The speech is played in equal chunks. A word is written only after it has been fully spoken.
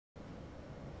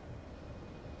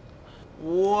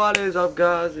What is up,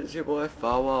 guys? It's your boy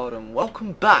Warlord and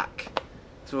welcome back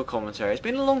to a commentary. It's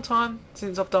been a long time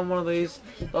since I've done one of these.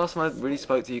 Last time I really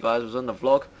spoke to you guys was on the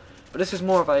vlog, but this is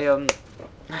more of a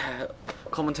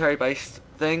commentary based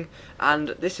thing, and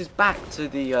this is back to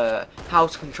the how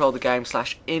to control the game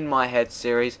 / in my head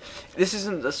series. This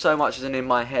isn't so much as an in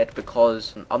my head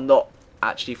because I'm not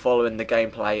actually following the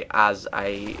gameplay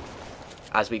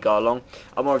as we go along.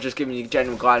 I'm more of just giving you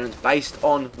general guidance based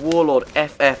on Warlord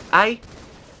FFA,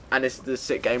 and this is the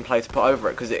sick gameplay to put over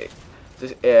it because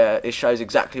it shows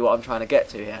exactly what I'm trying to get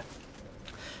to here.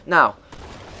 Now,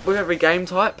 with every game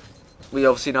type, we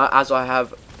obviously know, as I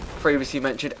have previously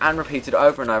mentioned and repeated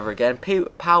over and over again,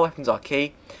 power weapons are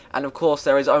key, and of course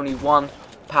there is only one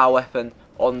power weapon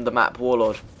on the map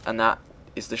Warlord, and that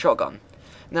is the shotgun.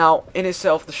 Now, in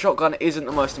itself, the shotgun isn't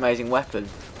the most amazing weapon.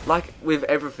 Like with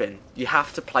everything, you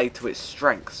have to play to its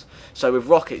strengths. So with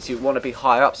rockets, you want to be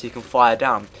higher up so you can fire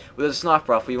down. With a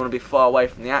sniper rifle, you want to be far away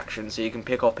from the action so you can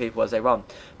pick off people as they run.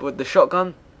 But with the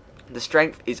shotgun, the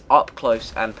strength is up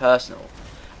close and personal.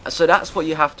 So that's what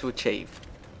you have to achieve.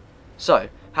 So,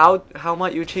 how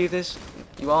might you achieve this,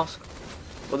 you ask?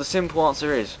 Well, the simple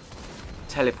answer is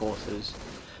teleporters.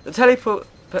 The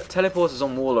teleporters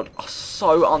on Warlord are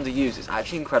so underused, it's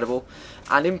actually incredible.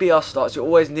 And in BR starts, you're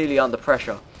always nearly under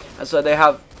pressure, and so they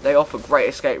offer great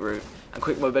escape route and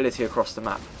quick mobility across the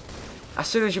map. As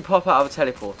soon as you pop out of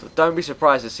a teleporter, don't be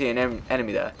surprised to see an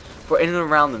enemy there, for in and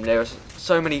around them there are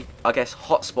so many, I guess,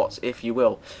 hotspots, if you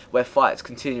will, where fights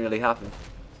continually happen.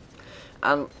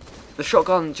 And the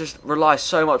shotgun just relies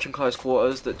so much on close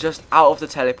quarters that just out of the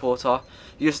teleporter,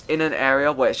 you're just in an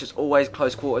area where it's just always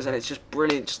close quarters, and it's just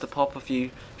brilliant just to pop a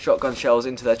few shotgun shells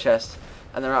into their chest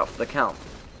and they're out for the count.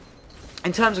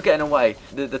 In terms of getting away,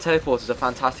 the teleporters are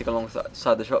fantastic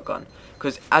alongside the shotgun,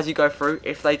 because as you go through,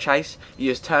 if they chase,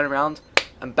 you just turn around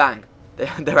and bang,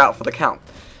 they're out for the count.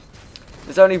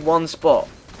 There's only one spot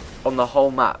on the whole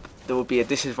map that would be a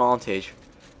disadvantage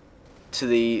to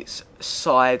the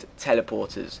side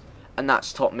teleporters, and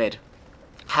that's top mid.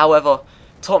 However,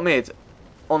 top mid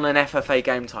on an FFA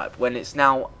game type, when it's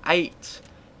now 8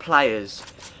 players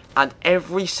and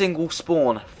every single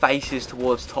spawn faces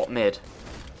towards top mid,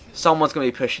 someone's going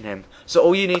to be pushing him. So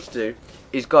all you need to do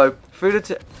is go through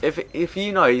the if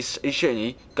you know he's shooting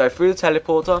you, go through the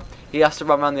teleporter. He has to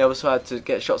run around the other side to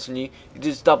get shots on you. You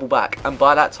just double back, and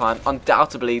by that time,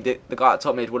 undoubtedly the guy at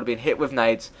top mid would have been hit with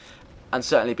nades and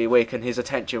certainly be weak, and his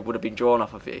attention would have been drawn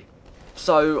off of you.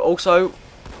 So also,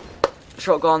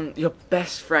 shotgun, your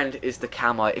best friend is the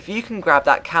camo. If you can grab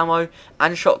that camo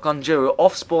and shotgun duo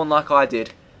off spawn like I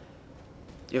did,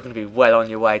 you're going to be well on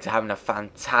your way to having a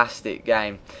fantastic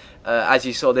game. As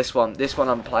you saw this one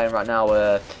I'm playing right now,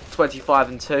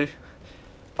 25-2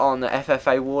 on the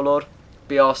FFA Warlord.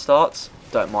 BR starts,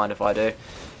 don't mind if I do.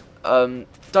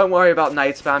 Don't worry about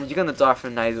nade spam, you're going to die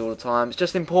from nades all the time. It's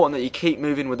just important that you keep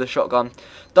moving with the shotgun.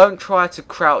 Don't try to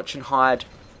crouch and hide.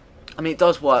 I mean, it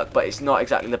does work, but it's not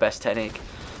exactly the best technique.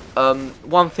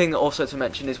 One thing also to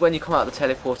mention is when you come out of the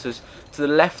teleporters, to the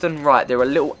left and right there are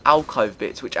little alcove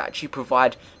bits which actually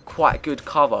provide quite good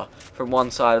cover from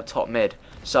one side of top mid.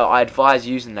 So I advise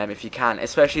using them if you can,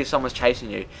 especially if someone's chasing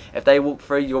you. If they walk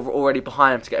through, you're already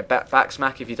behind them to get a back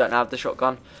smack if you don't have the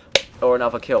shotgun, or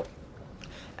another kill.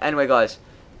 Anyway guys,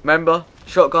 remember,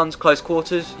 shotguns, close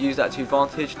quarters, use that to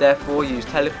advantage, therefore use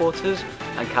teleporters,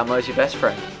 and camo is your best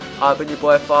friend. I've been your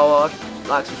boy Warlord.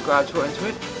 Like, subscribe, Twitter, and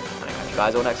tweet. And I'll catch you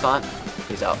guys all next time.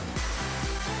 Peace out.